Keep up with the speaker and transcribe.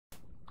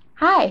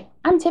Hi,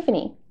 I'm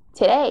Tiffany.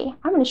 Today,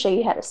 I'm going to show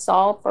you how to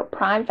solve for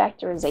prime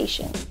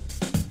factorization.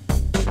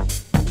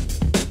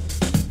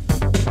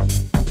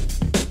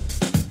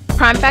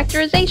 Prime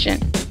factorization.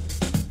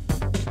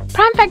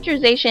 Prime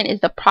factorization is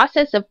the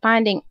process of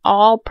finding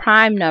all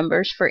prime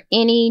numbers for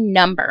any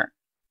number.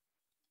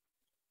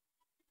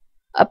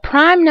 A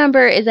prime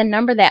number is a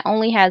number that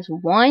only has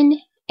one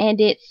and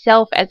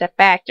itself as a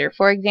factor.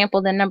 For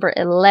example, the number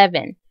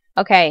 11.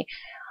 Okay,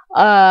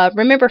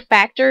 remember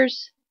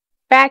factors?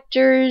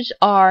 Factors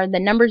are the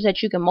numbers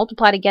that you can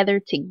multiply together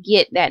to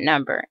get that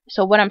number.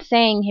 So what I'm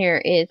saying here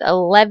is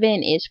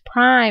 11 is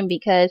prime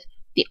because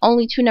the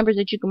only two numbers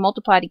that you can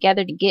multiply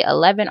together to get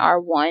 11 are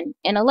 1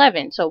 and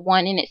 11. So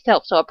 1 in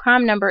itself. So a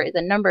prime number is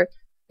a number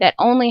that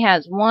only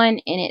has 1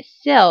 in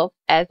itself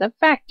as a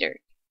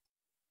factor.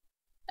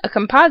 A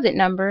composite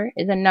number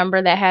is a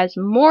number that has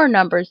more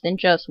numbers than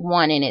just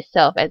 1 in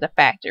itself as a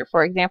factor.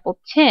 For example,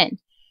 10.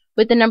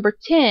 With the number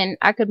 10,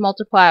 I could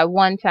multiply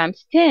 1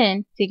 times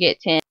 10 to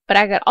get 10, but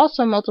I could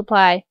also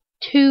multiply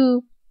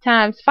 2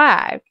 times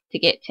 5 to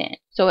get 10.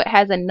 So it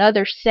has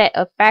another set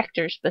of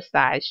factors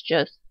besides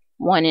just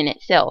 1 in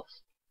itself.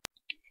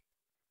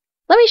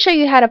 Let me show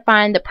you how to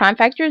find the prime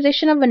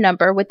factorization of a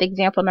number with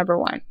example number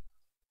 1.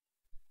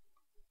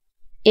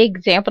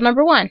 Example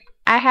number 1.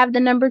 I have the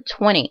number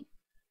 20.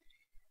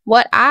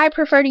 What I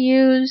prefer to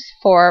use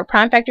for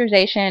prime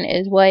factorization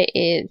is what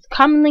is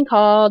commonly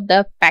called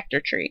the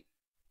factor tree.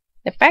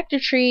 The factor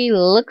tree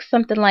looks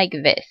something like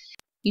this.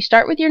 You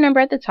start with your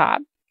number at the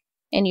top,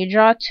 and you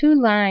draw two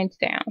lines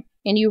down,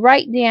 and you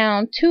write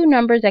down two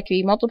numbers that can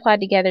be multiplied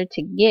together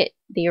to get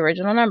the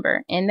original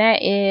number, and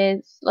that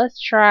is,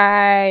 let's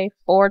try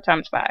 4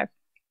 times 5.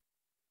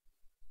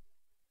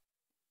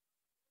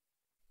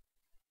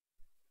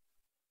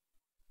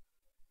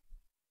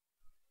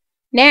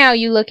 Now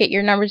you look at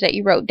your numbers that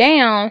you wrote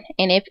down,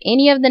 and if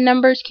any of the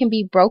numbers can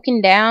be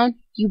broken down,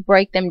 you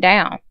break them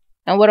down.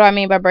 And what do I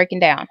mean by breaking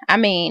down? I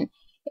mean,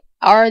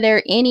 are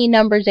there any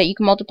numbers that you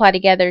can multiply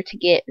together to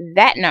get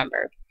that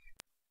number?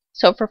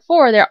 So for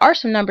 4, there are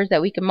some numbers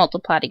that we can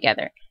multiply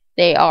together.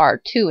 They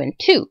are 2 and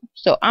 2.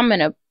 So I'm going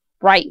to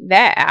write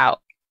that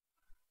out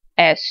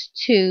as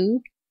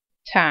 2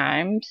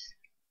 times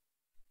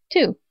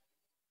 2.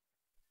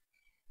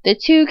 The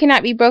 2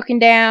 cannot be broken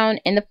down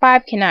and the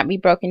 5 cannot be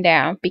broken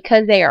down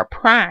because they are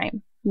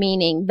prime,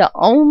 meaning the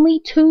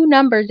only two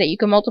numbers that you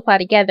can multiply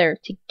together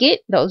to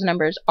get those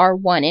numbers are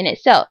 1 in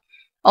itself.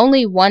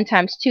 Only 1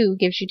 times 2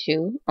 gives you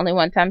 2, only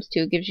 1 times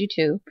 2 gives you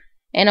 2,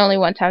 and only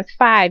 1 times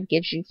 5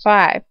 gives you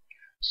 5.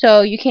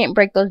 So you can't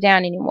break those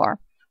down anymore.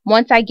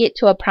 Once I get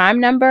to a prime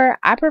number,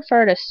 I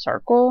prefer to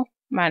circle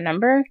my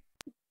number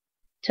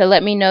to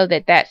let me know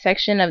that that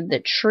section of the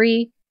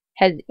tree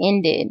has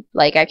ended.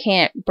 Like I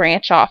can't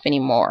branch off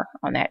anymore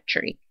on that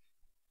tree.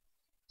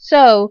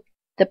 So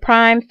the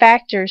prime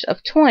factors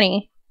of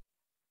 20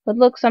 would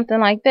look something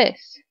like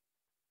this.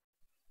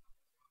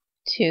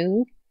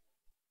 2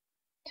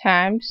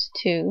 times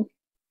 2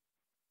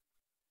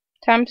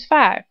 times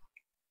 5.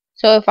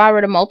 So if I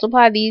were to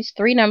multiply these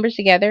three numbers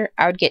together,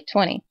 I would get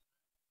 20.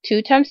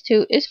 2 times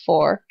 2 is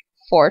 4.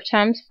 4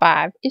 times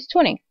 5 is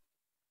 20.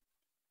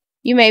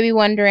 You may be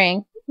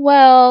wondering,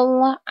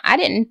 well, I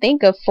didn't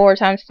think of 4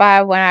 times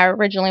 5 when I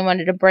originally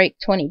wanted to break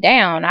 20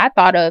 down. I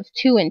thought of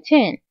 2 and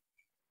 10.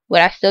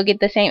 Would I still get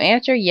the same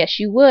answer? Yes,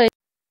 you would.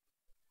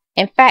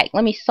 In fact,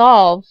 let me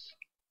solve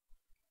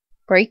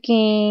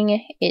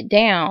breaking it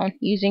down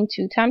using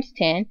 2 times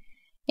 10,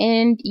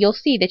 and you'll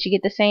see that you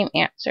get the same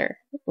answer.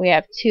 We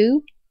have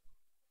 2,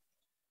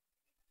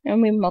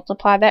 and we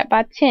multiply that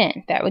by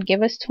 10. That would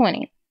give us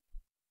 20.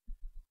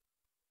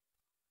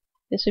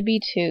 This would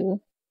be 2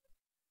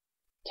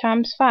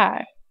 times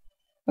 5.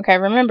 Okay,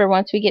 remember,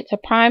 once we get to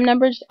prime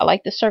numbers, I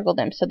like to circle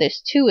them. So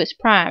this 2 is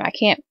prime. I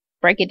can't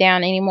break it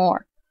down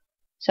anymore.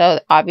 So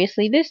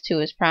obviously this 2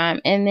 is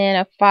prime, and then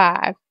a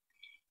 5.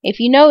 If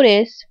you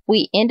notice,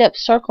 we end up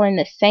circling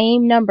the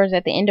same numbers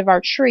at the end of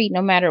our tree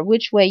no matter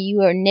which way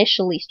you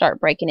initially start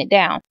breaking it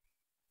down.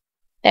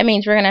 That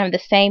means we're going to have the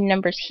same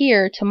numbers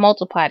here to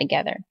multiply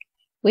together.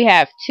 We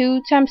have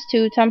 2 times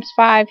 2 times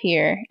 5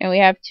 here, and we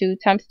have 2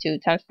 times 2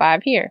 times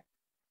 5 here.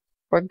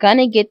 We're going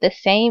to get the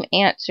same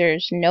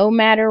answers no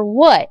matter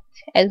what,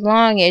 as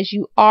long as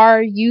you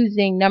are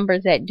using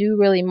numbers that do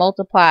really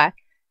multiply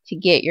to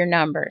get your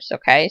numbers,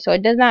 okay? So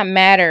it does not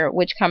matter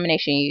which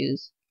combination you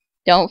use.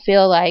 Don't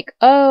feel like,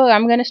 oh,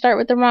 I'm going to start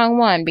with the wrong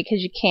one,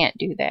 because you can't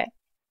do that.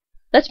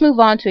 Let's move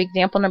on to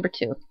example number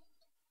 2.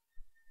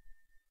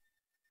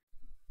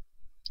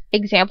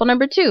 Example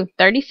number 2,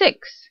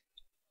 36.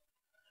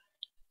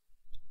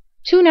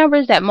 Two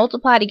numbers that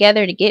multiply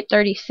together to get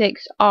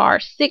 36 are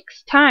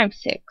 6 times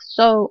 6.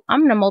 So I'm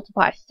going to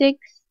multiply 6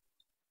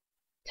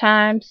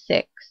 times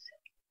 6.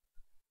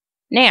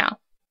 Now,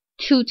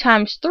 2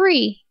 times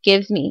 3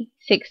 gives me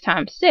 6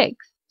 times 6.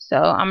 So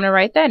I'm going to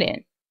write that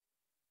in.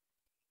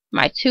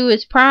 My 2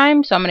 is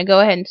prime, so I'm going to go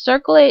ahead and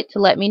circle it to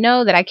let me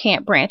know that I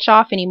can't branch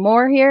off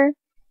anymore here.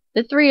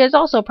 The 3 is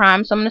also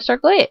prime, so I'm going to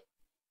circle it.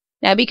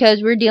 Now,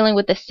 because we're dealing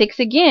with the 6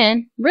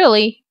 again,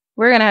 really,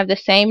 we're going to have the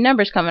same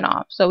numbers coming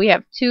off. So we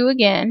have 2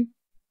 again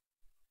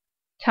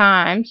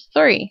times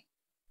 3.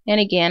 And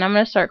again, I'm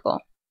going to circle.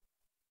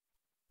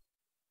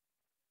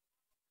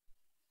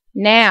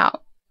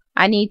 Now,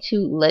 I need to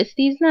list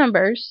these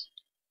numbers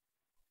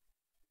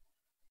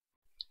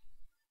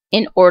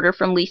in order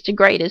from least to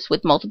greatest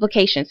with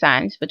multiplication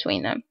signs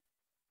between them.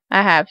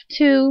 I have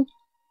 2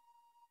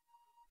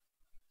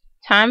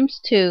 times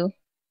 2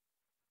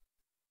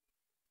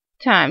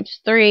 times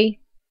 3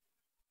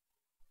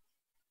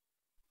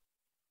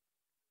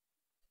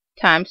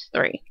 times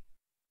 3.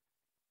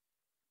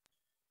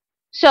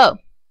 So,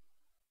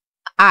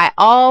 I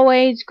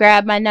always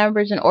grab my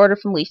numbers in order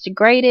from least to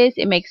greatest.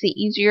 It makes it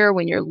easier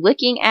when you're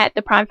looking at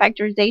the prime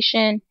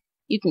factorization.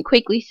 You can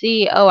quickly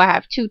see, oh, I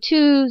have 2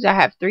 2s, I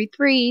have 3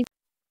 3s.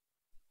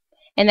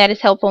 And that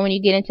is helpful when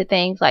you get into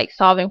things like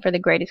solving for the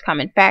greatest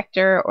common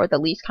factor or the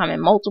least common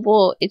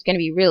multiple. It's going to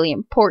be really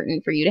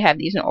important for you to have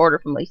these in order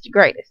from least to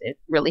greatest. It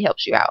really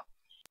helps you out.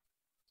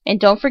 And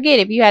don't forget,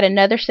 if you had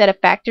another set of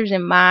factors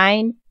in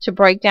mind to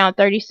break down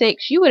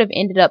 36, you would have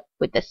ended up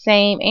with the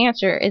same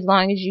answer as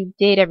long as you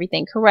did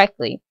everything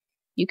correctly.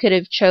 You could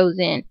have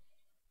chosen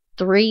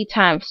 3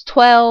 times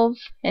 12,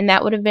 and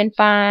that would have been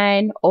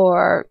fine,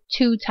 or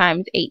 2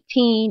 times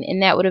 18,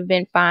 and that would have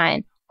been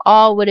fine.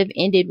 All would have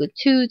ended with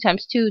 2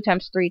 times 2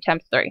 times 3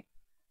 times 3.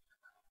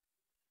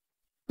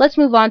 Let's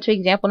move on to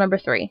example number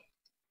 3.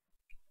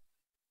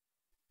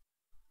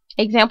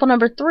 Example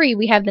number 3,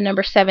 we have the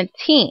number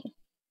 17.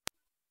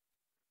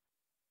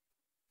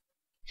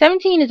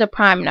 17 is a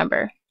prime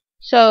number,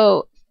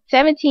 so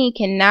 17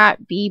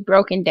 cannot be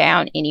broken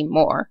down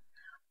anymore.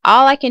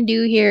 All I can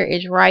do here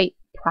is write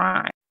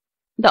prime.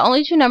 The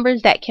only two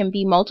numbers that can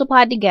be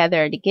multiplied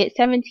together to get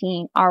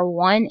 17 are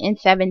 1 and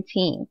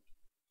 17.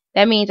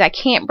 That means I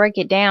can't break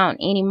it down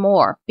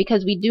anymore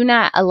because we do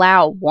not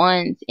allow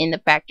 1s in the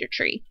factor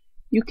tree.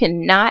 You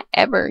cannot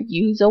ever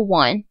use a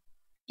 1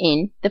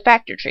 in the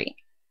factor tree.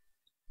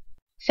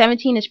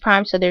 17 is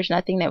prime, so there's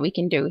nothing that we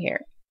can do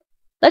here.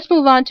 Let's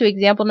move on to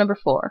example number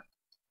 4.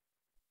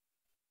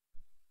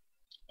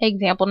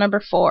 Example number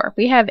 4.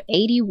 We have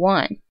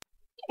 81.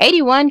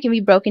 81 can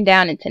be broken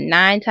down into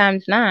 9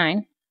 times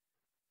 9.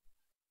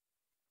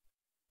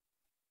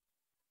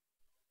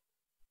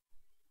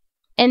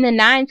 And the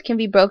 9s can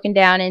be broken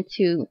down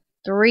into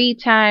 3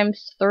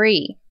 times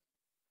 3.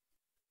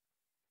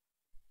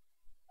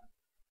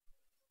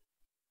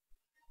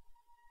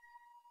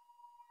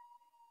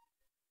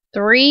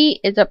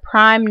 3 is a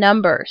prime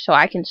number, so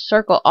I can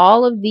circle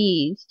all of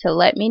these to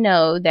let me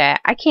know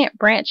that I can't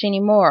branch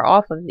anymore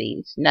off of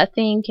these.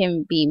 Nothing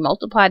can be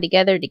multiplied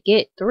together to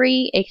get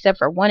 3 except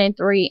for 1 and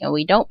 3, and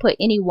we don't put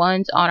any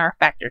 1s on our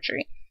factor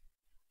tree.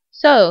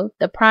 So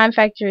the prime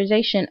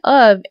factorization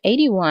of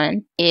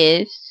 81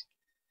 is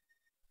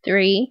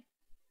 3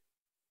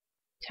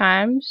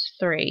 times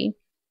 3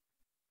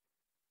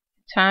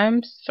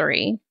 times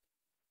 3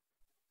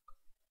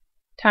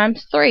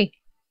 times 3.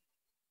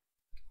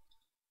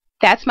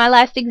 That's my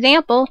last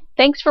example.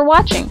 Thanks for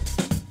watching.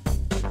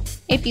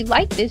 If you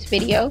liked this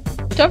video,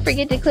 don't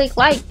forget to click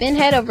like, then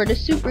head over to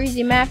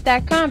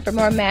supereasymath.com for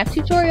more math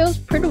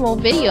tutorials, printable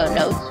video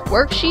notes,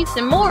 worksheets,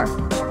 and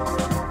more.